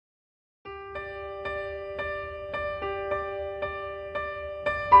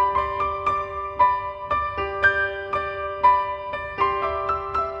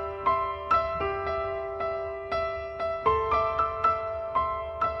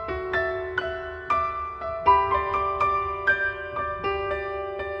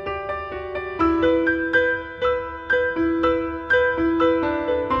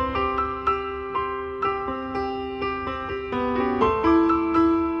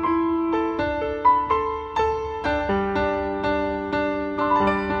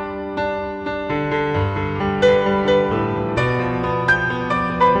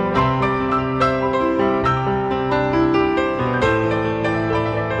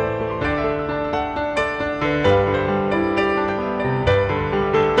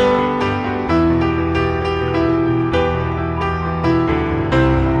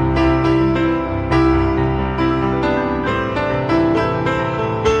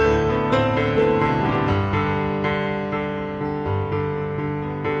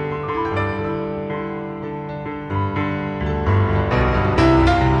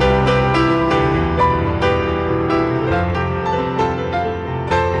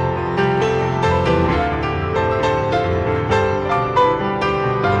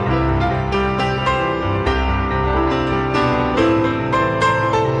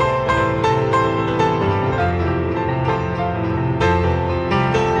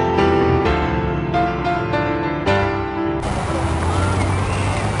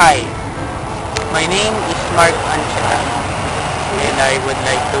Hi, my name is Mark Ancheta, and I would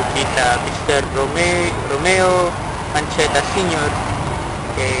like to greet Mr. Romeo Ancheta Sr.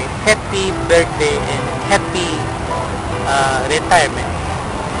 Okay, happy birthday and happy retirement.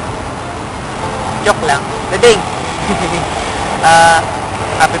 Joke lang, dading!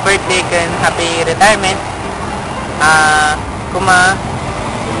 Happy birthday and happy retirement. Kung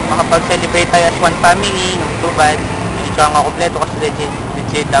makapag-celebrate tayo as one family, ng tubad, ito ang kompleto kasi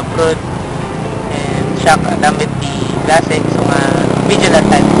legit abroad, and shock damit di klase, so video that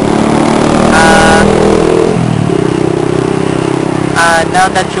time.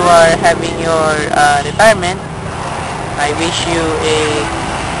 Now that you are having your retirement, I wish you a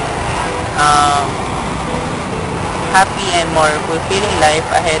happy and more fulfilling life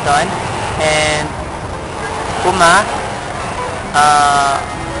ahead on, and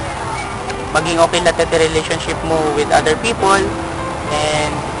maging okay lahat at the relationship mo with other people,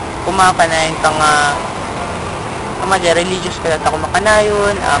 and panahin kang religious ka lahat ako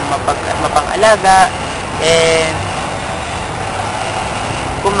makanayon, mapang-alaga, and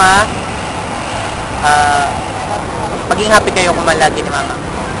maging happy kayo lagi ni mama,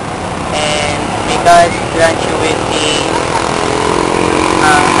 and may God grant you with a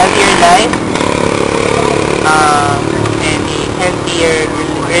healthier life, and a healthier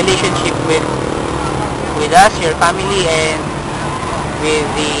relationship with us, your family, and with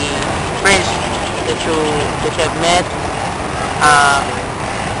the friends that you have met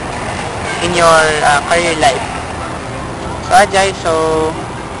in your career life. So Ajay,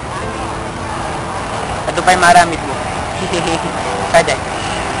 ito pa yung maramit mo. Ajay,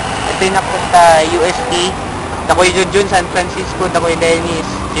 ito yung ako sa UST, ako yung Jun San Francisco, ako yung Dennis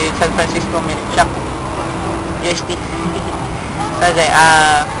San Francisco, shock UST. So Ajay,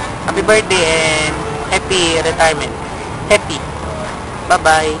 happy birthday and happy retirement. Happy.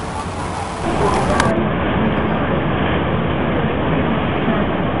 Bye-bye.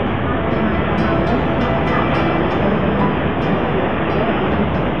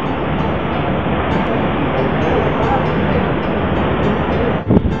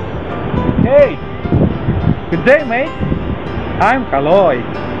 Hey! Good day, mate! I'm Kaloy,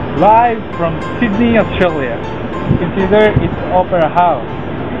 live from Sydney, Australia. Consider it Opera House.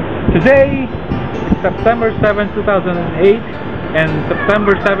 Today is September 7, 2008, and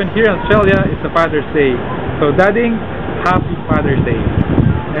September 7 here in Australia is the Father's Day. So dadding, happy Father's Day.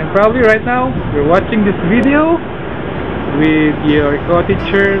 And probably right now you're watching this video with your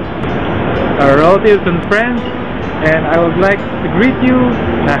co-teachers, relatives and friends, and I would like to greet you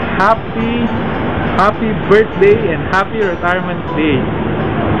a happy birthday and happy retirement day.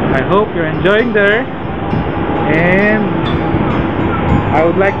 I hope you're enjoying there, and I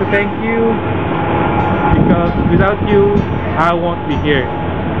would like to thank you, because without you, I won't be here.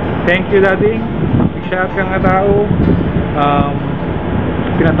 Thank you, Dading. Magsyaat ka nga tao.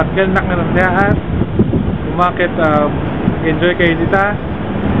 Pinatakyan nak na nasayaan. Kumakit, enjoy kayo dita.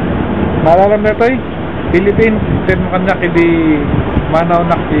 Maalala mo na ito, Philippines. Sen mo kanyak, hindi manaw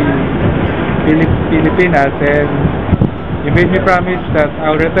nak si Pilipinas. And you made me promise that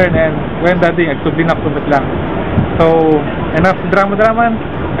I'll return, and when Dading, agsubin ako lang. So, enough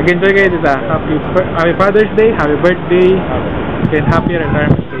drama-draman. Enjoy kayo dito. Happy Father's Day, happy birthday, and happy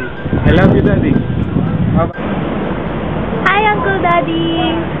retirement day. I love you, Daddy. Bye-bye. Hi, Uncle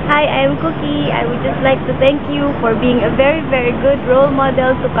Daddy. Hi, I'm Cookie. I would just like to thank you for being a very, very good role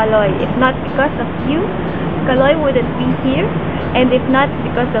model to Kaloy. If not because of you, Kaloy wouldn't be here. And if not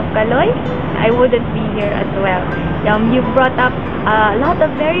because of Kaloy, I wouldn't be here as well. You've brought up a lot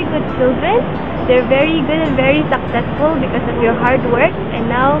of very good children. They're very good and very successful because of your hard work, and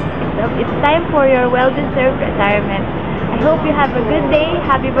now it's time for your well-deserved retirement. I hope you have a good day,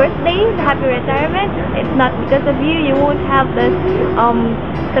 happy birthday, happy retirement. If not because of you, you won't have the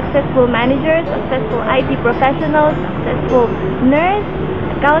successful managers, successful IT professionals, successful nurse,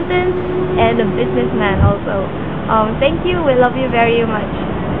 accountants, and a businessman also. Thank you, we love you very much.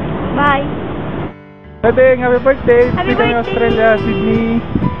 Bye! Dading, happy birthday! Happy birthday! Australia,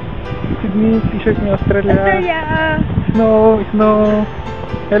 Sydney, t-shirt ni Australia. Snow.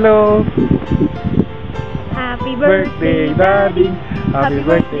 Hello. Happy birthday, Daddy. Happy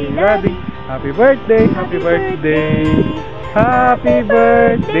birthday, Daddy. Happy birthday, happy birthday. Happy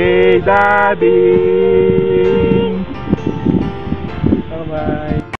birthday, Daddy.